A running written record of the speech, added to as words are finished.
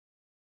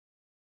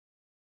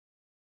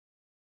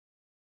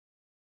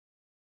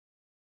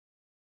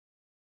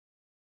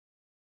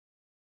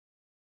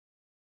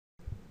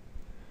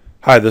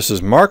Hi, this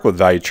is Mark with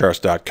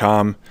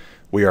ValueCharts.com.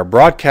 We are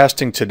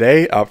broadcasting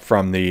today up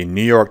from the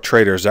New York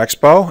Traders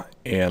Expo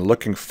and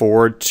looking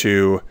forward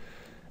to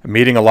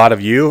meeting a lot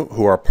of you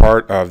who are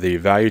part of the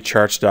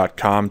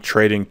ValueCharts.com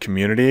trading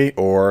community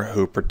or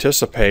who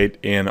participate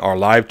in our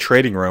live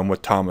trading room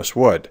with Thomas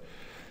Wood.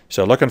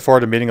 So looking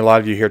forward to meeting a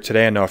lot of you here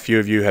today. I know a few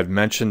of you have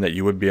mentioned that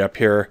you would be up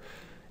here,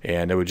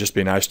 and it would just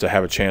be nice to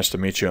have a chance to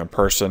meet you in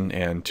person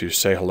and to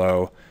say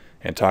hello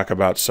and talk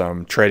about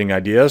some trading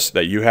ideas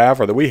that you have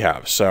or that we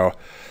have. So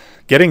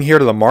getting here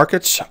to the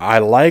markets, I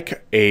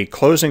like a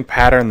closing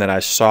pattern that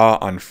I saw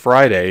on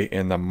Friday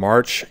in the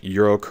March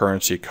Euro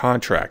currency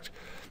contract.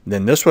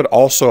 Then this would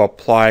also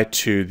apply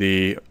to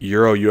the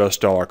Euro US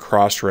dollar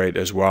cross rate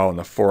as well in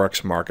the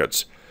Forex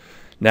markets.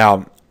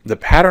 Now, the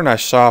pattern I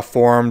saw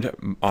formed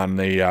on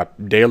the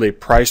daily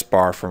price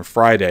bar from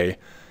Friday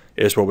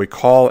is what we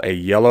call a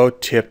yellow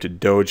tipped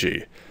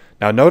doji.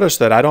 Now notice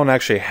that I don't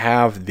actually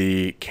have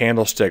the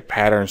candlestick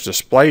patterns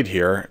displayed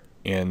here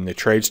in the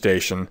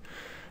TradeStation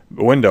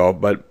window,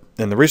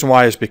 and the reason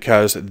why is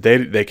because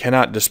they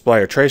cannot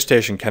display, or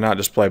TradeStation cannot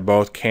display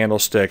both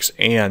candlesticks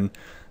and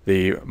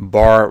the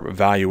bar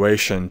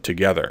valuation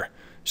together.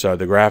 So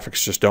the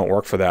graphics just don't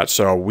work for that.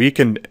 So we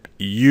can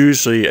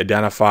usually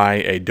identify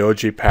a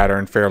doji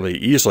pattern fairly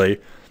easily,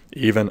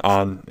 even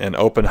on an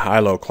open, high,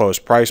 low, close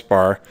price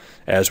bar,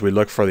 as we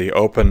look for the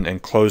open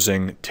and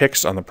closing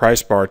ticks on the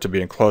price bar to be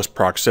in close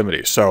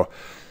proximity. So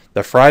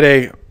the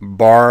Friday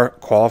bar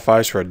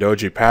qualifies for a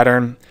doji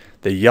pattern.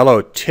 The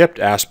yellow tipped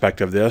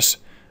aspect of this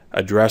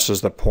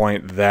addresses the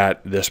point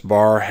that this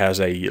bar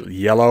has a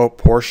yellow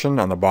portion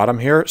on the bottom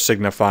here,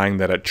 signifying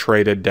that it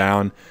traded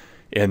down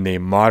in the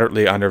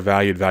moderately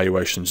undervalued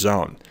valuation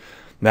zone.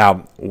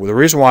 Now, the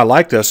reason why I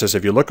like this is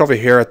if you look over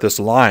here at this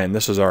line,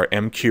 this is our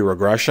MQ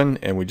regression,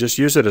 and we just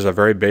use it as a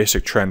very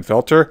basic trend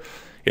filter.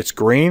 It's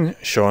green,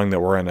 showing that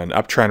we're in an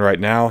uptrend right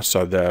now,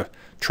 so the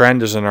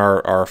trend is in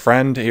our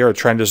friend here, the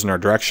trend is in our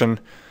direction,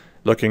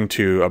 looking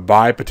to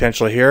buy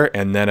potentially here.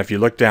 And then if you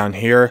look down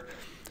here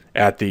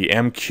at the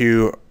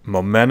MQ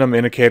momentum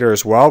indicator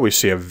as well, we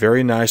see a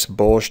very nice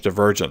bullish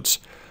divergence.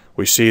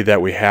 We see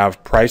that we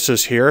have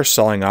prices here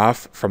selling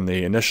off from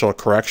the initial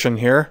correction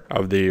here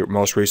of the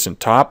most recent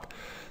top,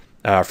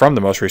 from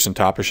the most recent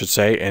top, I should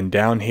say. And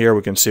down here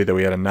we can see that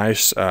we had a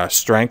nice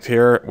strength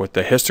here with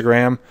the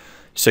histogram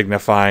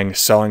signifying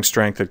selling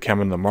strength had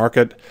come in the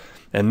market.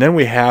 And then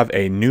we have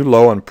a new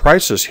low in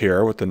prices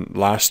here with the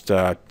last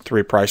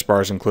three price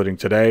bars, including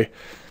today.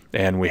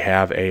 And we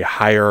have a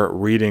higher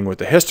reading with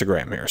the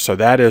histogram here. So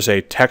that is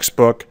a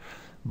textbook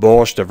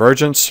bullish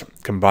divergence,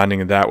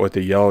 combining that with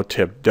the yellow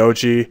tip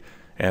doji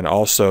and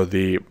also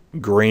the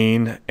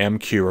green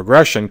MQ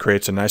regression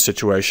creates a nice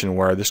situation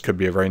where this could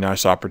be a very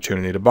nice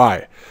opportunity to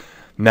buy.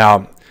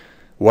 Now,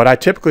 what I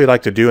typically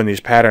like to do in these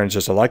patterns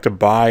is I like to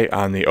buy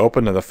on the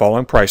open of the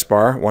following price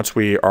bar once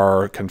we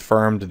are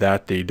confirmed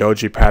that the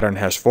doji pattern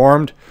has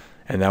formed,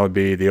 and that would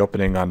be the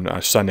opening on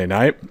Sunday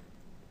night.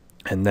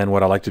 And then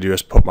what I like to do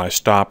is put my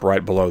stop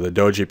right below the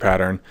doji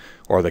pattern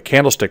or the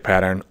candlestick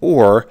pattern,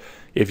 or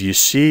if you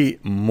see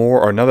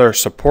more or another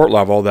support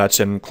level that's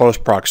in close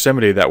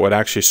proximity that would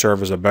actually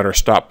serve as a better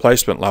stop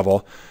placement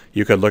level,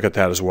 you could look at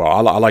that as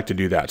well. I like to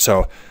do that.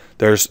 So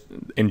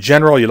in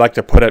general, you like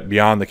to put it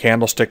beyond the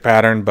candlestick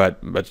pattern,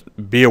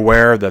 but be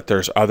aware that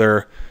there's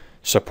other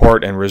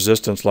support and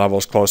resistance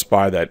levels close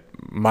by that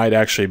might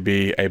actually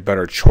be a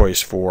better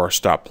choice for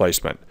stop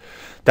placement.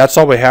 That's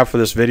all we have for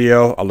this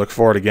video. I look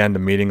forward again to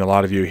meeting a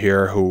lot of you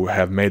here who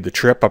have made the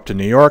trip up to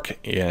New York,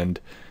 and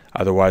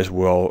otherwise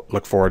we'll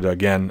look forward to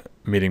again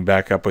meeting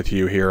back up with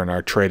you here in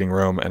our trading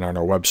room and on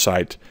our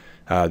website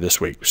this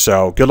week.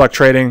 So good luck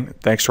trading.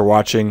 Thanks for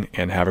watching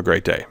and have a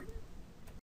great day.